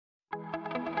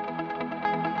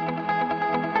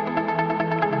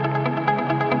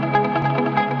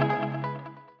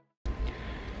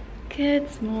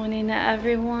Good morning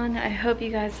everyone. I hope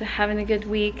you guys are having a good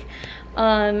week.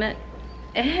 It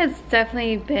has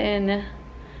definitely been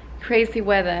crazy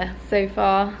weather so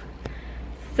far.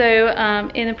 So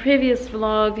in a previous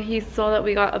vlog you saw that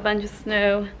we got a bunch of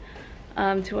snow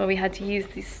to where we had to use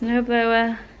the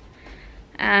snowblower,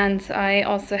 and I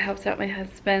also helped out my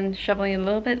husband shoveling a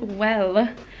little bit. Well,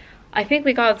 I think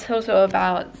we got a total of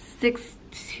about 6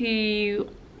 to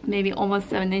maybe almost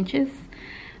 7 inches,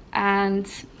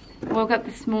 and woke up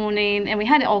this morning and we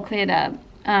had it all cleared up.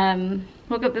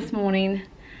 Woke up this morning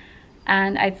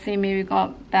and I'd say maybe we got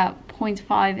about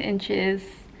 0.5 inches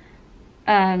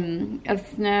of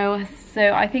snow.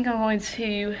 So I think I'm going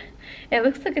to, it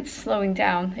looks like it's slowing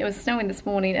down. It was snowing this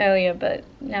morning earlier, but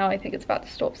now I think it's about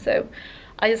to stop. So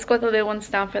I just got the little ones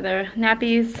down for their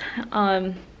nappies.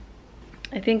 I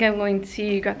think I'm going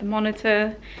to grab the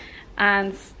monitor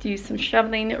and do some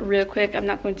shoveling real quick. I'm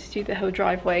not going to do the whole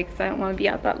driveway because I don't want to be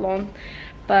out that long,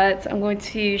 but I'm going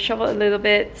to shovel a little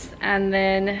bit and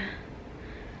then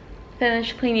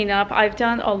finish cleaning up. I've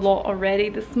done a lot already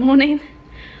this morning,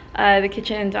 the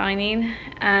kitchen and dining,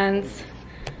 and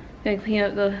I'm going to clean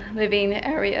up the living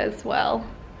area as well.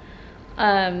 But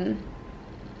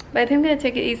I think I'm going to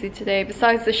take it easy today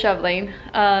besides the shoveling.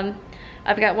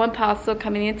 I've got one parcel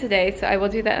coming in today, so I will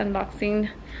do that unboxing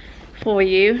for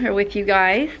you or with you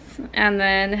guys. And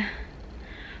then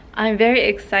I'm very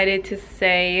excited to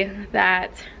say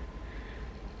that,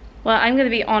 well, I'm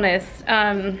gonna be honest,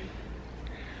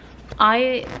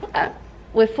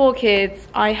 with 4 kids,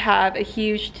 I have a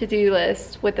huge to-do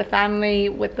list with the family,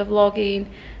 with the vlogging,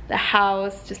 the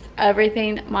house, just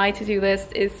everything. My to-do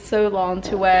list is so long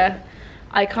to where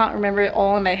I can't remember it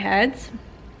all in my head.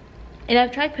 And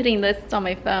I've tried putting lists on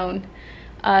my phone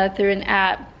through an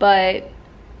app, but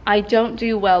I don't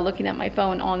do well looking at my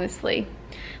phone, honestly.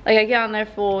 Like, I get on there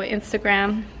for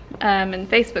Instagram and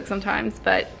Facebook sometimes,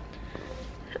 but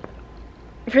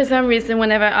for some reason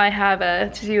whenever I have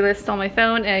a to-do list on my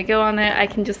phone and I go on there, I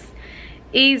can just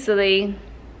easily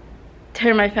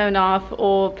turn my phone off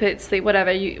or put it to sleep,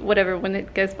 whatever when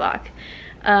it goes black,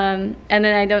 and then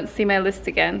I don't see my list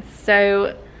again.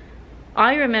 So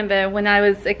I remember when I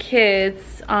was a kid,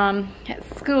 at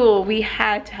school, we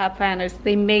had to have planners.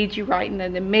 They made you write in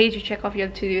them, they made you check off your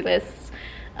to-do lists.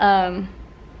 That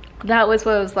was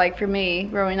what it was like for me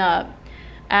growing up.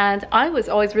 And I was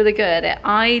always really good.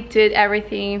 I did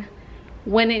everything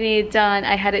when it needed done,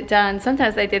 I had it done.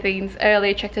 Sometimes I did things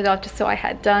early, checked it off just so I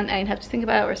had done. I didn't have to think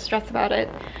about it or stress about it.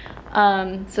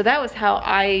 So that was how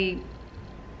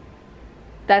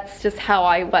that's just how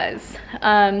I was.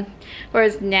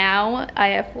 Whereas now I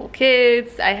have 4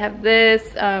 kids, I have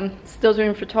this, still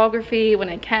doing photography when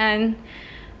I can,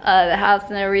 the house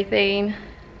and everything.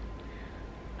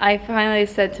 I finally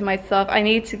said to myself, I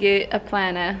need to get a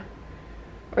planner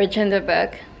or agenda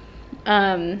book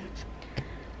and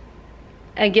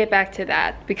get back to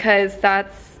that, because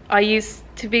I used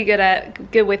to be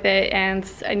good with it, and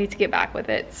I need to get back with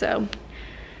it. So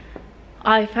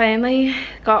I finally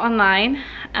got online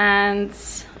and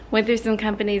went through some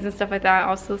companies and stuff like that. I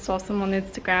also saw some on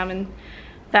Instagram and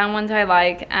found ones I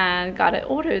like and got it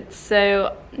ordered.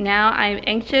 So now I'm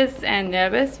anxious and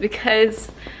nervous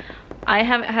because I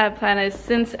haven't had planners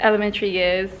since elementary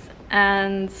years,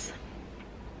 and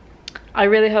I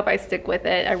really hope I stick with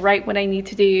it. I write what I need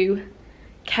to do,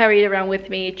 carry it around with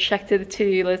me, check the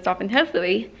to-do list off, and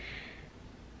hopefully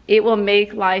it will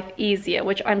make life easier,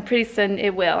 which I'm pretty certain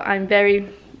it will. I'm very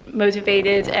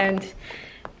motivated and,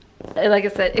 like I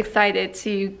said, excited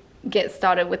to get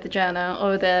started with the journal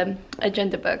or the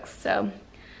agenda books. So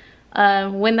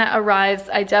when that arrives,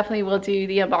 I definitely will do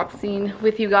the unboxing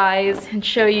with you guys and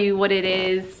show you what it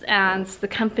is and the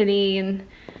company,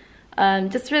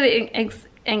 and just really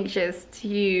anxious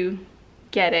to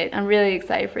get it. I'm really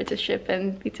excited for it to ship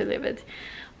and be delivered.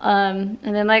 And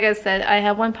then, like I said, I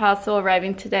have one parcel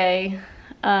arriving today.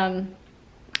 I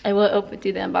will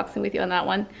do the unboxing with you on that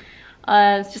one.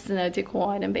 It's just another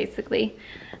decor item basically,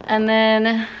 and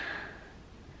then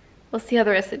we'll see how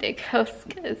the rest of the day goes,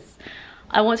 because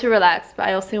I want to relax, but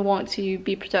I also want to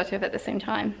be productive at the same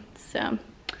time. So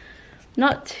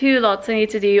not too lots I need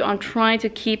to do. I'm trying to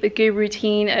keep a good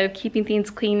routine of keeping things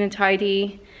clean and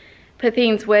tidy, put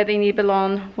things where they need to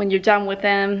belong when you're done with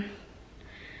them.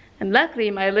 And luckily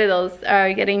my littles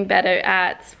are getting better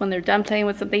at, when they're done playing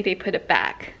with something, they put it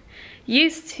back.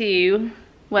 Used to,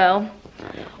 well,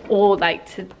 or like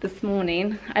this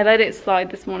morning, I let it slide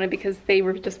this morning because they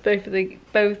were just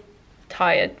both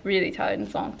tired, really tired and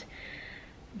zonked.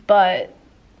 But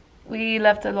we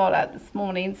left a lot out this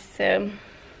morning, so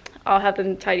I'll have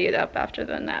them tidy it up after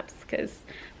the naps, because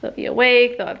they'll be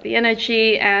awake, they'll have the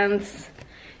energy, and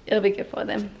it'll be good for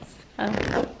them. All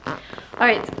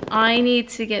right, I need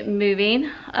to get moving.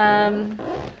 I'm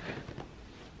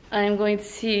going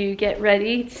to get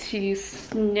ready to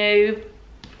snow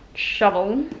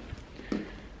shovel.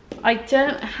 I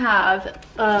don't have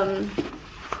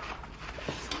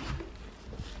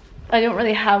I don't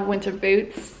really have winter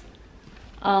boots.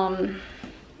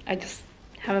 I just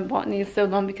haven't bought any so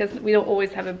long because we don't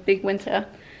always have a big winter.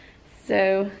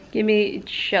 So give me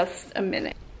just a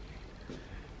minute.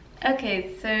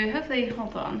 Okay, so hopefully,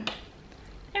 hold on.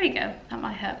 There we go, that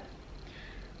might help.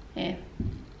 Yeah.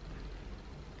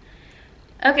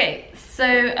 Okay,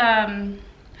 so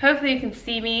hopefully you can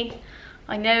see me.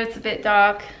 I know it's a bit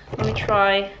dark. Let me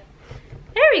try.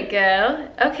 There we go.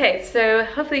 Okay, so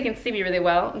hopefully you can see me really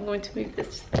well. I'm going to move this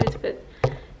just a little bit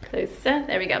closer.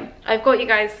 There we go. I've got you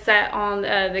guys set on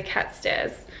the cat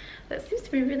stairs. That seems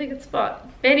to be a really good spot.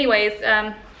 But anyways,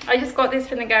 I just got this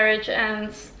from the garage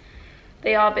and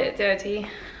they are a bit dirty,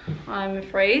 I'm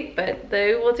afraid, but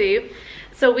they will do.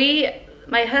 So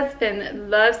my husband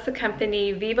loves the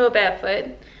company Vivo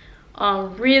Barefoot.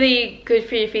 Really good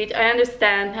for your feet. I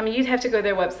understand. I mean, you'd have to go to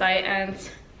their website and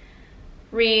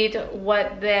read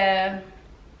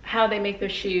how they make their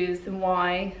shoes and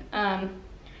why. But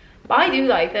I do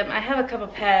like them. I have a couple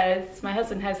pairs. My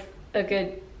husband has a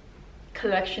good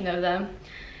collection of them.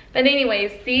 But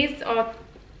anyways, these are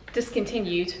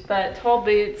discontinued, but tall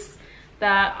boots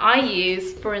that I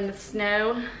use for in the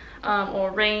snow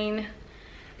or rain.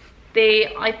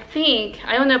 I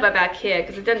don't know about back here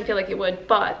because it doesn't feel like it would,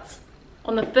 but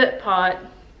on the foot part,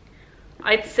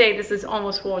 I'd say this is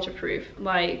almost waterproof.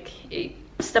 Like,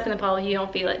 step in the puddle, you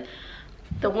don't feel it.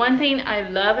 The one thing I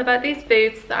love about these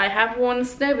boots that I have worn in the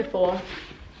snow before,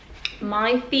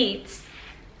 my feet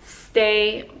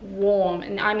stay warm,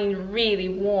 and I mean really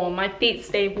warm. My feet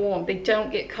stay warm, they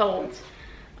don't get cold.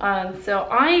 So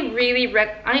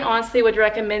I honestly would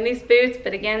recommend these boots,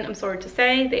 but again, I'm sorry to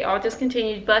say they are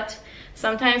discontinued, but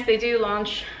sometimes they do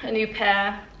launch a new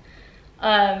pair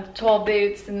of tall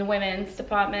boots in the women's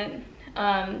department.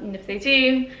 And if they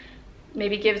do,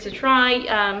 maybe give it a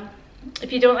try.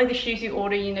 If you don't like the shoes you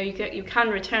order, you know, you can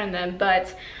return them,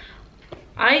 but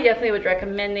I definitely would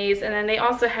recommend these. And then they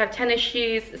also have tennis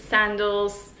shoes,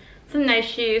 sandals, some nice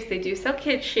shoes. They do sell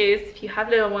kids shoes if you have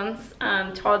little ones,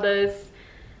 toddlers,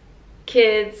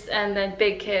 kids, and then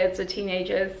big kids or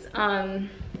teenagers.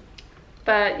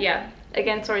 But yeah,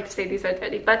 again, sorry to say these are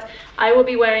dirty, but I will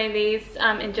be wearing these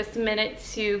in just a minute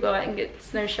to go out and get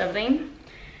snow shoveling.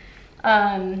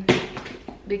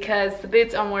 Because the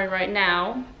boots I'm wearing right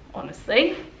now,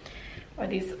 honestly, are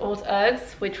these old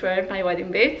Uggs, which were my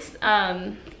wedding boots.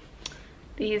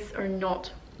 These are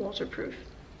not waterproof,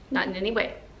 not in any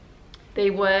way. They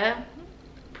were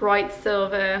bright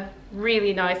silver,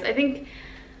 really nice. I think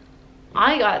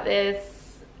I got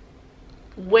this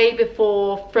way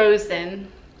before Frozen,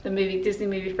 the movie, Disney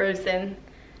movie Frozen,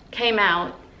 came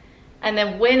out. And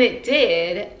then when it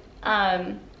did,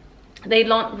 they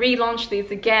relaunched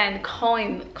these again,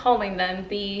 calling them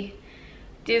the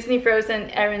Disney Frozen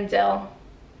Arendelle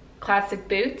Classic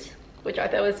Boot, which I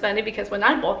thought was funny because when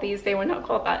I bought these, they were not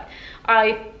called that.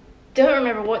 I don't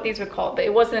remember what these were called, but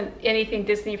it wasn't anything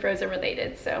Disney Frozen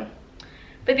related. So,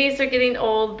 but these are getting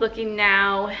old looking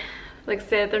now. Like I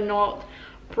said, they're not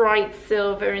bright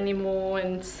silver anymore,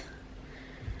 and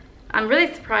I'm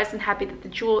really surprised and happy that the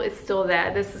jewel is still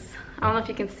there. This is, I don't know if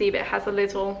you can see, but it has a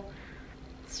little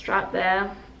strap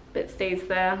there, but it stays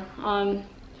there.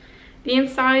 The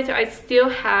inside, I still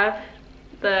have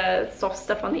the soft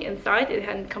stuff on the inside. It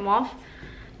hadn't come off.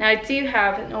 Now I do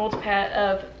have an old pair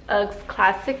of Uggs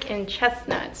Classic in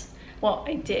chestnut. Well,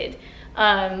 I did,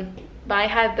 but I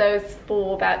had those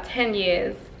for about 10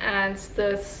 years, and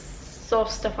the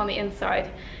soft stuff on the inside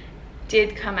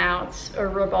did come out or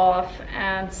rub off.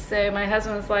 And so my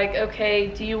husband was like, okay,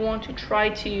 do you want to try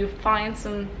to find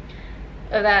some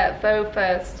of that faux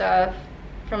fur stuff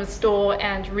from a store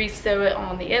and resew it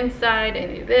on the inside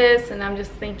and do this? And I'm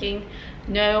just thinking,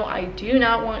 no, I do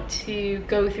not want to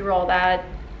go through all that.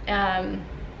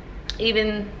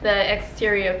 Even the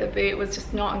exterior of the boot was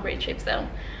just not in great shape. So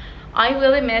I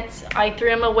will admit, I threw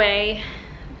them away.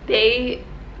 They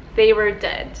were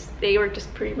dead. They were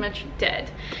just pretty much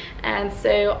dead. And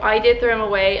so I did throw them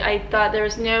away. I thought there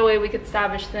was no way we could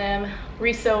salvage them,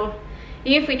 resew.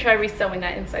 Even if we try resewing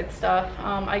that inside stuff,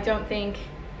 I don't think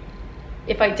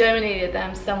if I donated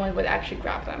them, someone would actually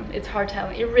grab them. It's hard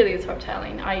telling. It really is hard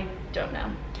telling. I don't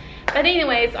know. But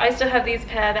anyways, I still have these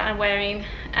pair that I'm wearing,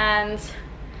 and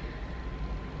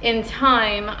in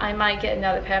time, I might get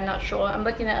another pair. I'm not sure. I'm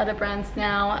looking at other brands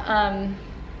now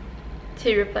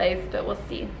to replace, but we'll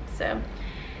see. So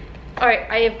Alright,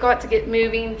 I have got to get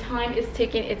moving. Time is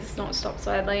ticking. It does not stop,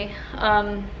 sadly.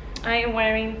 I am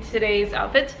wearing today's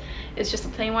outfit. It's just a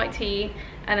plain white tee.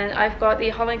 And then I've got the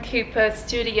Holland Cooper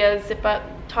Studio zip-up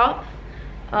top.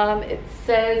 It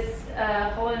says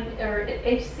Holland or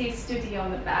HC Studio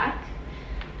on the back.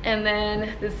 And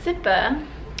then the zipper,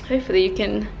 hopefully you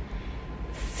can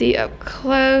see up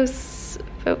close.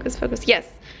 Focus, focus. Yes.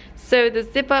 So the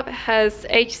zip up has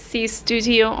HC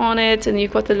Studio on it, and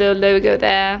you've got the little logo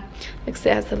there. Like I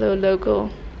say, it has the little logo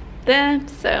there.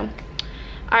 So,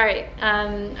 all right,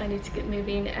 I need to get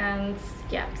moving, and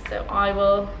yeah, so I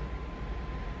will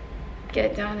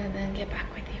get done and then get back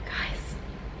with you guys.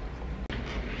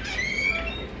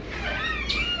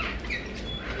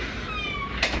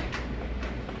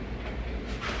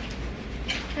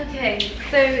 Okay,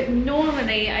 so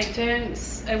normally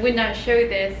I would not show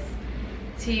this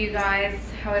to you guys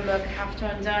how I look after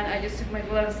I'm done. I just took my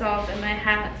gloves off and my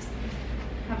hat,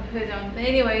 have a hood on. But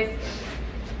anyways,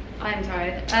 I'm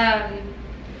tired.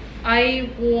 I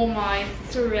wore my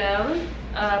SOREL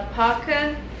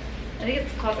parka. I think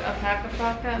it's called alpaca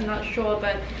parka. I'm not sure,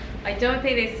 but I don't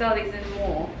think they sell these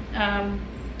anymore.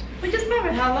 But just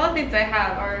remember how a lot of things I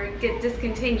have are get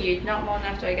discontinued not long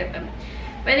after I get them.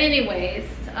 But anyways,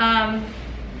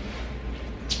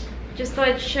 just thought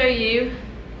I'd show you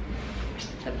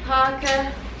the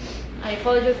parka. I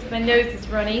apologize if my nose is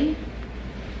running.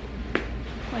 Oh,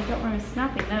 I don't want a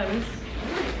snappy nose.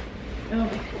 Oh my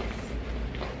goodness.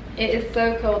 It is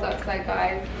so cold outside,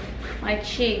 guys. My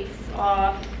cheeks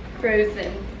are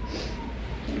frozen.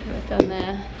 I think I've done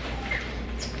there.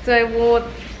 So I wore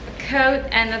a coat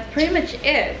and that's pretty much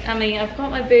it. I mean, I've got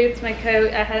my boots, my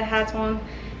coat, I had a hat on,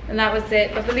 and that was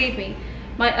it. But believe me,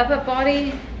 my upper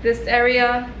body, this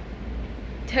area,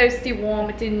 toasty warm.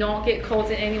 It did not get cold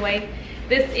in any way.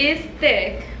 This is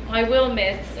thick, I will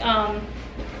admit.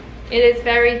 It is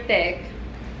very thick,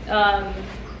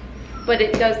 but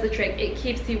it does the trick. It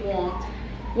keeps you warm.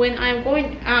 When I'm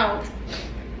going out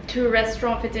to a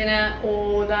restaurant for dinner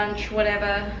or lunch,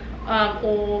 whatever,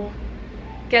 or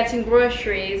getting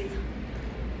groceries,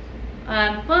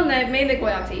 well, no, mainly go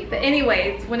out to eat. But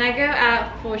anyways, when I go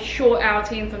out for short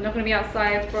outings, I'm not going to be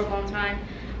outside for a long time,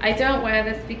 I don't wear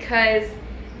this because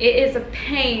it is a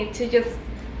pain to just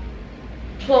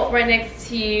plop right next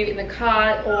to you in the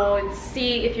car or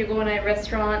see if you're going to a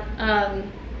restaurant.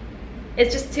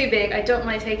 It's just too big. I don't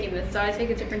mind taking this, so I take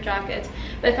a different jacket.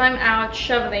 But if I'm out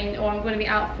shoveling or I'm going to be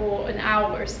out for an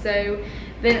hour or so,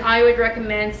 then I would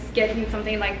recommend getting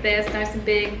something like this, nice and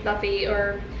big, fluffy,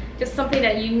 or just something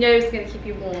that you know is going to keep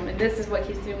you warm. And this is what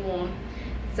keeps you warm.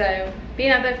 So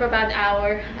being out there for about an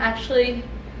hour, actually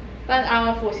about an hour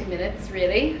and 40 minutes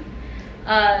really.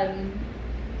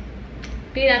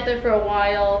 Being out there for a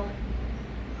while,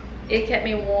 it kept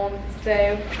me warm.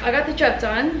 So I got the job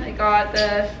done. I got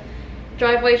the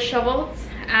driveway shoveled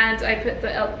and I put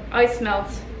the ice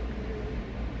melt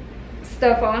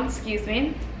stuff on, excuse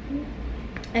me.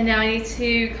 And now I need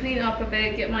to clean up a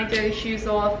bit, get my dirty shoes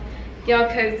off, get all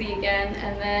cozy again,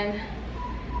 and then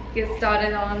get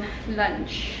started on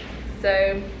lunch.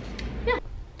 So yeah.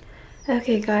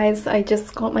 Okay guys, I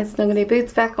just got my snuggly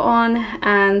boots back on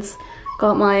and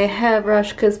got my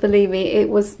hairbrush because believe me, it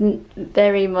was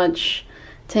very much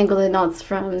tangled in knots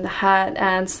from the hat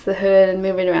and the hood and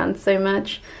moving around so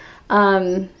much.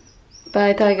 But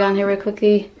I thought I'd go on here real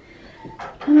quickly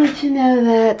and let you know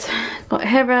that got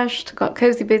hairbrushed, got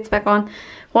cozy boots back on,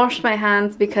 washed my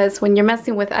hands because when you're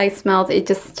messing with ice melt, it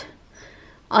just,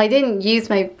 I didn't use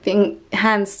my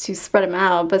hands to spread them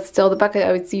out, but still the bucket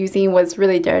I was using was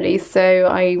really dirty, so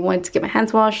I went to get my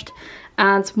hands washed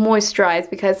and moisturized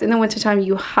because in the wintertime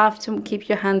you have to keep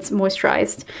your hands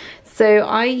moisturized. So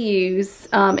I use,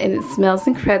 and it smells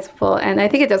incredible, and I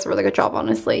think it does a really good job,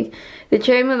 honestly. The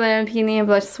Jo Malone Peony and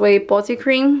Blush Suede Body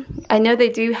Cream. I know they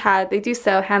do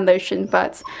sell hand lotion,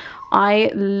 but I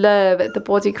love the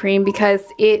body cream because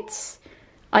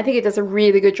I think it does a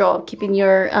really good job keeping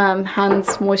your hands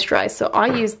moisturized. So I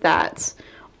use that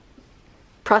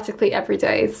practically every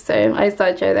day. So I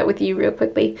decided to share that with you real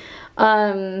quickly.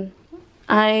 I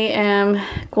am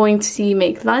going to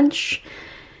make lunch.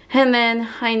 And then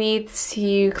I need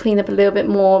to clean up a little bit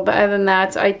more, but other than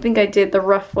that, I think I did the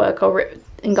rough work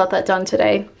and got that done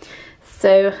today.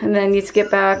 So, and then I need to get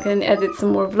back and edit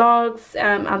some more vlogs,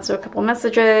 answer a couple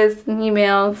messages and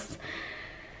emails,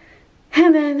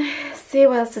 and then see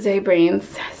what else today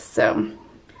brings. So,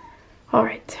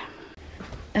 alright.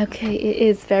 Okay, it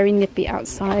is very nippy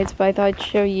outside, but I thought I'd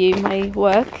show you my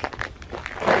work.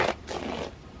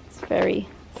 It's very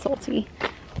salty.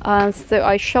 So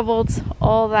I shoveled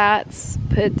all that,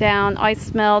 put down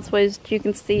ice melt, which you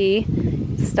can see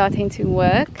starting to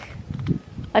work.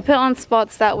 I put on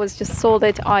spots that was just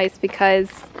solid ice because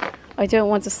I don't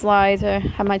want to slide or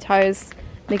have my tires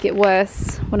make it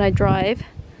worse when I drive.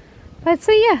 But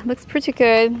so yeah, looks pretty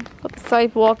good. Got the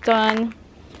sidewalk done.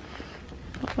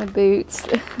 Got my boots.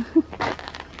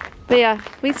 But yeah,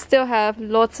 we still have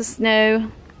lots of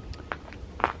snow.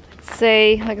 I'd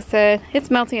say, like I said,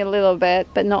 it's melting a little bit,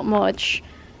 but not much.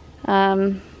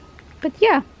 But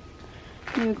yeah,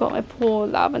 and we've got my poor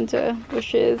lavender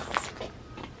bushes.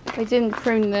 I didn't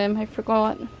prune them, I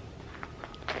forgot.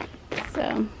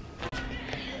 So,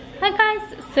 hi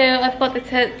guys. So I've got the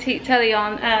telly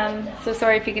on. So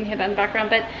sorry if you can hear that in the background,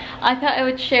 but I thought I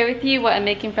would share with you what I'm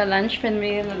making for lunch for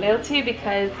me and the little two,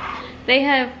 because they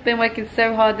have been working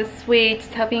so hard this week,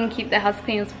 just helping keep the house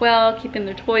clean as well, keeping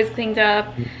their toys cleaned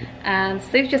up, and so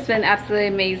they've just been absolutely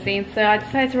amazing. So I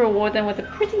decided to reward them with a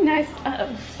pretty nice,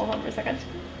 hold on for a second.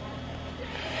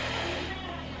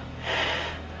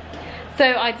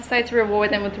 So I decided to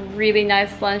reward them with a really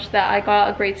nice lunch that I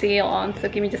got a great deal on, so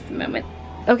give me just a moment.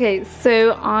 Okay,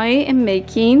 so I am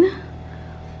making,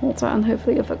 hold on,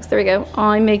 hopefully you'll focus, there we go.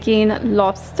 I'm making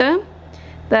lobster.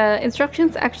 The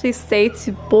instructions actually say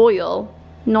to boil,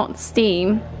 not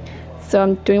steam. So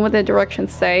I'm doing what the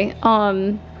directions say. So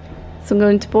I'm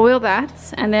going to boil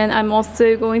that, and then I'm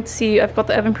also going to, I've got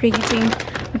the oven preheating,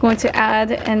 I'm going to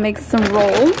add and make some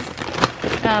rolls.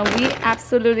 We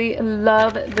absolutely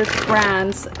love this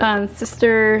brand,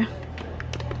 Sister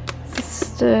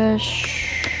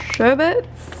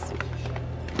Sherbets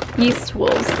Yeast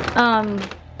Wolves.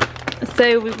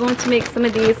 So we're going to make some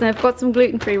of these, and I've got some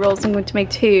gluten-free rolls. I'm going to make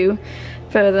 2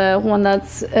 for the one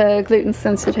that's gluten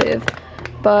sensitive.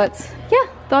 But yeah,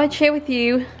 thought I'd share with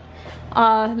you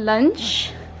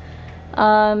lunch.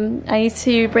 I need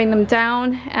to bring them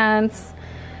down and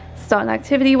start an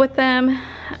activity with them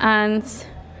and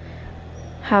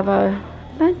have a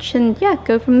lunch, and yeah,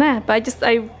 go from there. But I just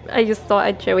thought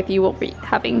I'd share with you what we're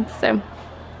having. So,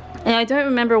 and I don't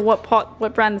remember what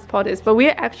brand this pot is, but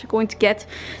we're actually going to get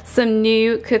some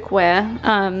new cookware.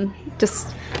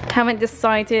 Just haven't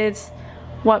decided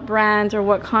what brand or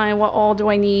what kind, what all do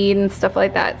I need and stuff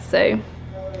like that. So,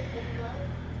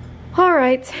 all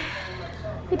right,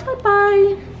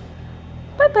 bye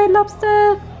bye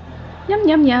lobster, yum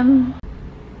yum yum.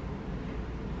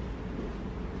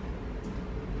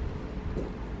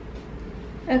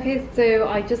 Okay, so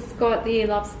I just got the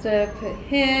lobster put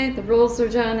here, the rolls are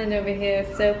done and over here,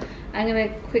 so I'm going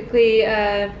to quickly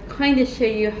kind of show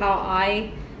you how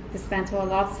I dismantle a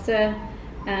lobster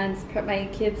and prep my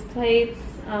kids' plates.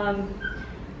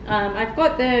 I've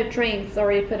got the drinks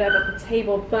already put up at the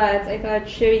table, but I thought I'd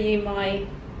show you my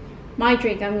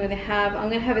drink I'm going to have. I'm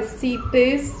going to have a Sea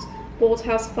Boost,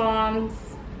 Bolthouse Farms.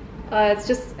 It's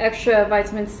just extra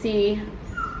vitamin C.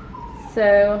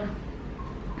 So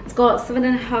it's got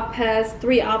 7.5 pears,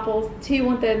 3 apples, 2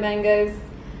 1/3 mangoes,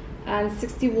 and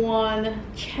 61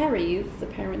 cherries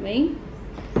apparently.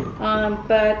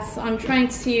 But I'm trying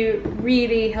to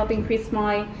really help increase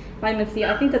my vitamin C.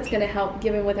 I think that's going to help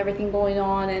given with everything going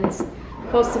on, and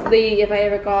possibly if I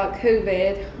ever got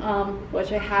COVID,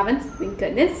 which I haven't, thank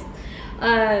goodness.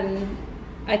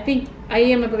 I think I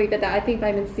am a believer that I think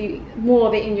vitamin C, more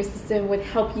of it in your system, would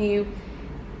help you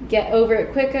get over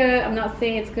it quicker. I'm not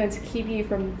saying it's going to keep you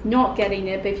from not getting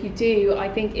it, but if you do, I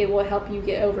think it will help you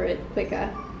get over it quicker.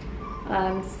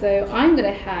 So I'm going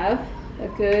to have a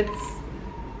good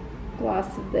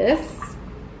glass of this.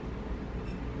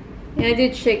 And I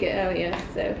did shake it earlier,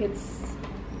 so it's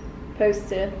supposed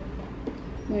to,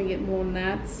 I'm going to get more than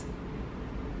that.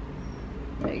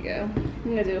 There you go. I'm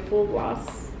going to do a full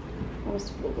glass,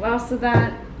 almost a full glass of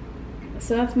that.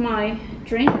 So that's my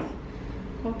drink.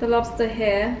 Got the lobster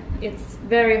here. It's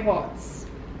very hot. So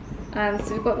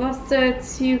we've got lobster,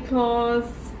 2 claws.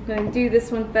 I'm going to do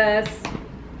this one first.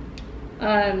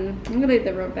 I'm going to leave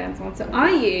the rubber bands on. So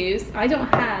I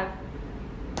don't have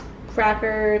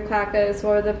crackers,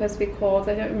 what are they supposed to be called?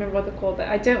 I don't remember what they're called, but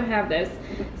I don't have this.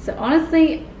 So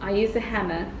honestly, I use a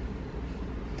hammer.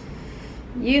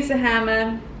 Use a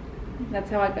hammer.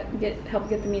 That's how I help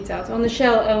get the meat out. On the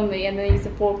shell only, and then I use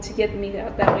a fork to get the meat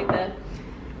out. That way the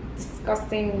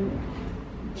disgusting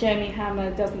jammy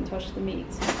hammer doesn't touch the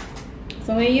meat. So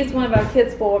I'm going to use one of our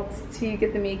kids' forks to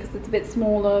get the meat because it's a bit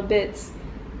smaller, a bit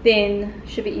thin,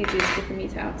 should be easier to get the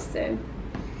meat out. So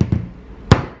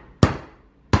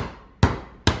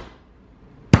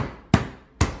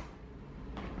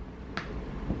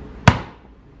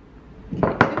okay,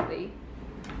 quickly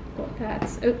got that.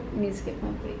 Oh, I need to get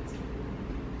my plate.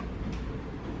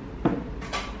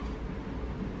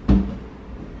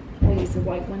 Use the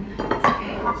white one. It's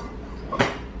okay.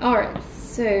 Alright,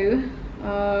 so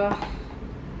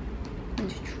I'm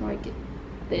just try to get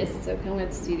this, so okay,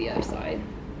 let's do the other side.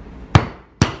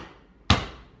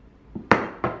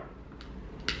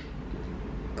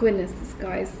 Goodness, this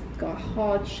guy's got a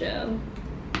hard shell.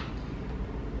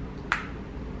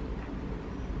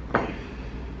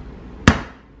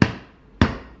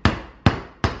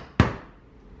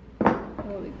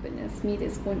 Holy goodness, meat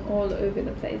is going all over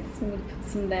the place. I'm going to put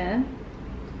some there.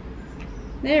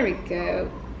 There we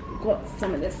go. Got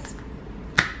some of this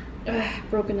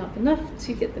broken up enough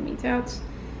to get the meat out.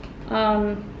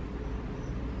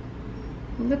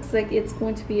 It looks like it's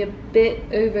going to be a bit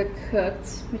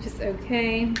overcooked, which is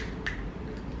okay.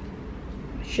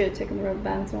 I should have taken the rubber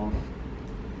bands off.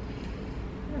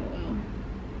 Oh well.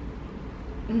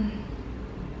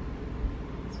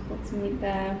 So got some meat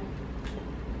there.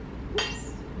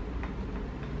 Oops.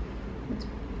 Let's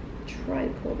try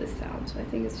to pull this out. I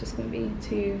think it's just going to be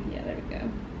too. Yeah, there we go.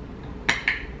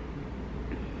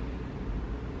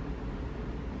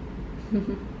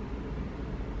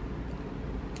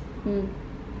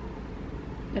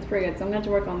 That's pretty good. So I'm going to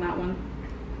work on that one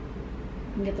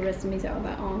and get the rest of the meat out of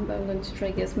that on, but I'm going to try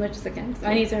to get as much as I can.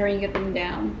 I need to hurry and get them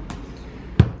down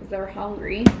because they're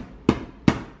hungry.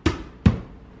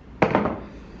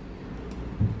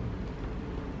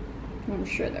 I'm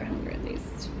sure they're hungry at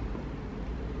least.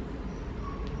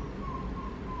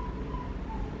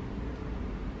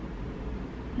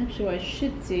 Actually, what I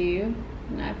should do,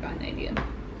 no, I've got an idea.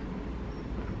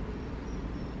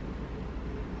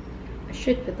 I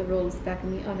should put the rolls back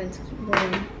in the oven to keep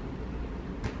warm.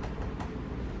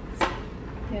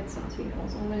 Yeah, it's not too hot,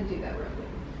 so I'm going to do that real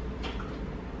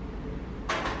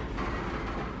quick.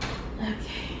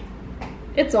 Okay.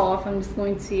 It's off. I'm just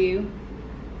going to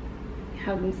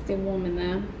have them stay warm in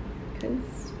there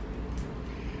because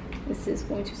this is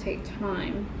going to take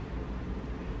time.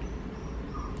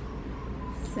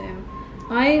 So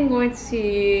I'm going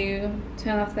to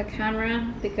turn off the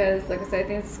camera because, like I said, I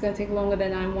think this is going to take longer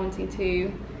than I'm wanting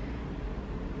to,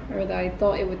 or that I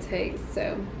thought it would take.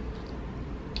 So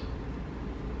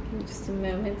give me just a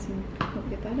moment and I'll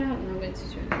get that out, and I'm going to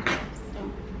turn it off.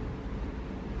 So.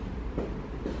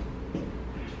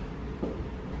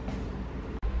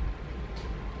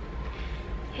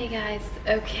 Hey guys,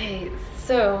 okay,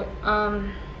 so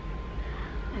I'm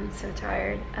so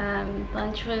tired.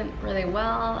 Lunch went really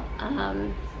well.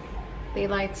 They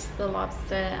liked the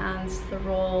lobster and the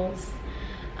rolls.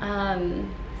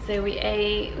 So we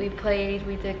ate, we played,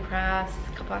 we did crafts,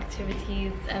 a couple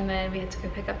activities, and then we had to go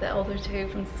pick up the older two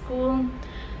from school.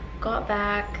 Got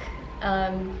back.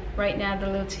 Right now the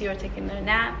little two are taking their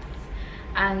naps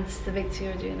and the big two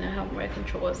are doing their homework and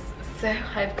chores. So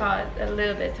I've got a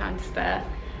little bit of time to spare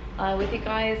with you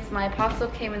guys. My parcel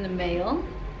came in the mail,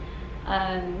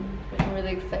 which I'm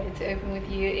really excited to open with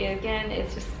you. Again,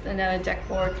 it's just another deck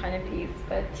board kind of piece,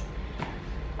 but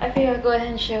I figured I'll go ahead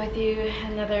and share with you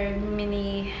another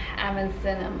mini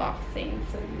Amazon unboxing.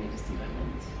 So give me just a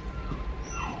moment.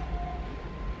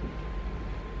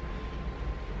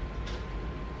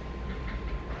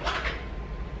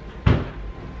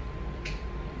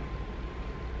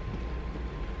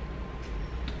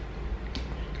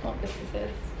 Oh, this is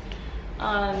this.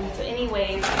 So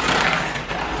anyways,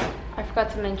 I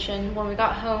forgot to mention, when we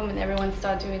got home and everyone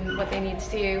started doing what they need to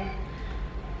do,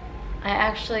 I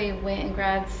actually went and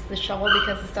grabbed the shovel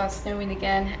because it started snowing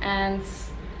again and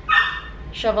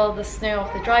shoveled the snow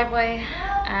off the driveway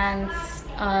and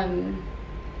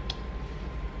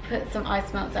put some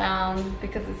ice melt down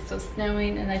because it's still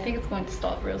snowing, and I think it's going to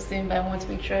stop real soon, but I wanted to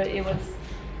make sure that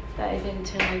it didn't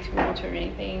turn into water or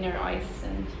anything or ice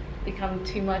and become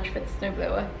too much for the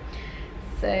snowblower.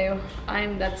 So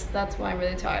that's why I'm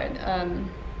really tired.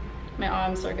 My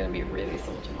arms are gonna be really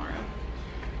sore tomorrow.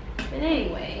 But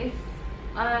anyways,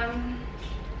 and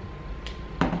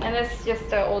it's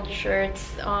just an old shirt.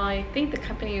 I think the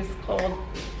company is called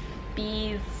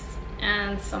Bees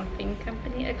and something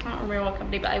company. I can't remember what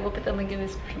company, but I will put the link in the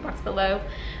description box below.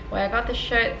 Where I got the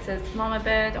shirt, it says Mama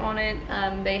Bird on it.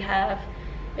 They have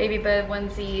baby bird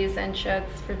onesies and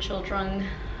shirts for children.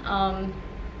 And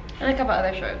a couple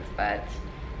other shirts, but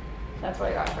that's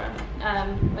where I got it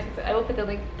from. Like I said, I will put the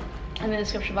link in the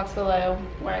description box below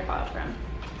where I got it from.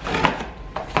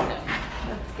 So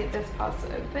let's get this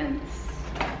parcel open.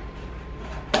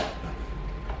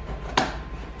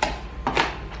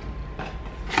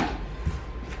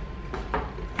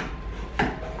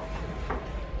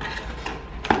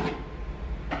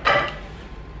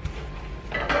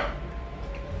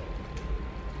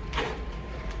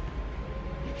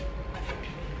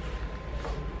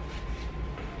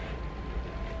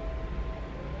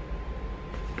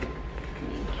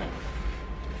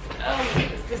 Oh,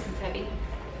 this is heavy.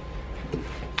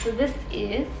 So this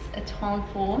is a Tom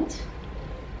Ford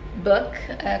book,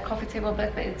 a coffee table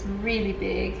book, but it's really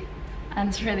big and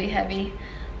it's really heavy.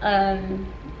 I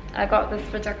got this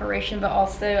for decoration, but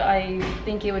also I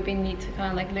think it would be neat to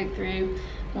kind of like look through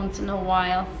once in a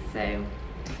while. So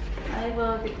I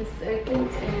will get this opened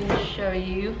and show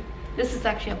you. This is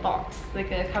actually a box,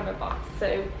 like a cover box,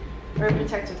 so, or a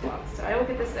protective box. So I will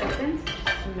get this opened,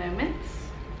 just a moment,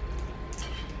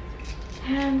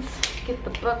 and get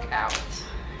the book out.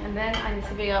 And then I need to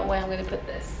figure out where I'm going to put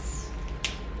this,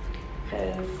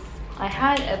 because I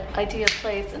had an ideal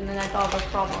place and then I thought of a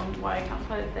problem why I can't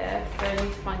put it there, so I need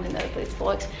to find another place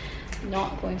for it. I'm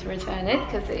not going to return it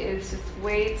because it is just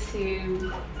way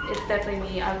too, it's definitely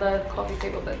me. I love coffee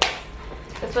table books,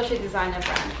 especially designer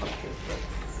brand coffee table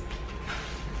books.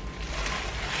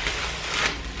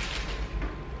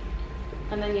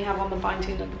 And then you have on the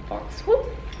binding of the box. Whoop,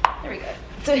 there we go.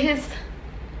 So here's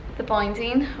the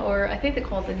binding, or I think they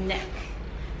call it the neck.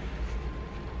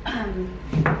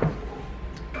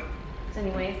 So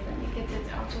anyways, let me get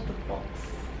it out of the box.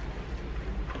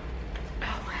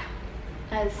 Oh wow,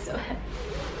 that is so heavy.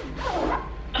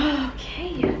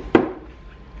 Okay.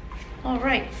 All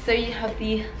right, so you have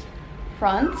the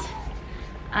front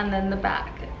and then the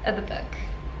back of the book.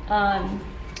 I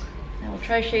will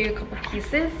try to show you a couple of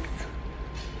pieces.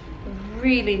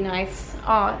 Really nice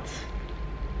art.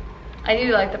 I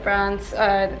do like the brand,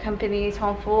 the company,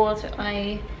 Tom Ford.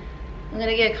 I'm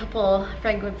gonna get a couple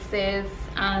fragrances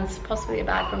and possibly a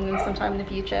bag from them sometime in the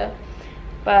future.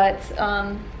 But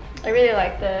I really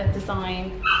like the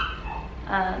design.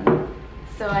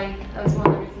 So that was one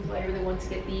of the reasons why I really wanted to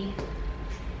get the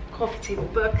coffee table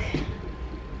book.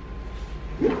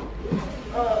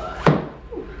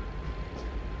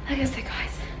 Like I said,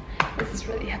 guys, this is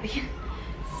really heavy.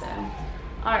 So,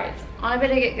 all right, I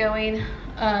better get going.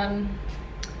 I'm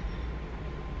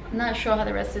not sure how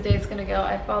the rest of the day is gonna go.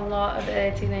 I've got a lot of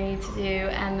editing I need to do,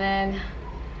 and then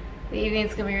the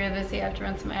evening's gonna be really busy. I have to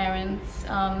run some errands.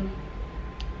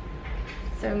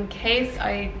 So in case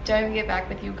I don't get back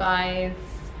with you guys,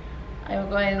 I will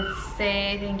go ahead and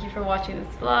say thank you for watching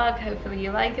this vlog. Hopefully you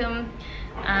like them,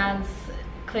 and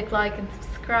click like and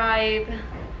subscribe,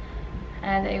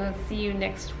 and I will see you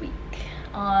next week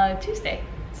on Tuesday.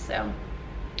 So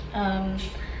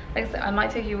like I said, I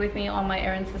might take you with me on my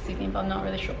errands this evening, but I'm not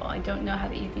really sure. I don't know how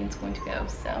the evening's going to go,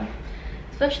 so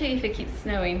especially if it keeps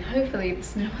snowing. Hopefully the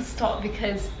snow will stop,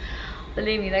 because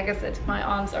believe me, like I said, my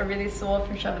arms are really sore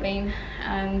from shoveling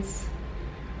and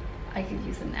I could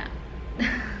use a nap.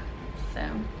 So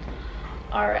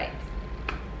all right,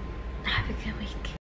 have a good week.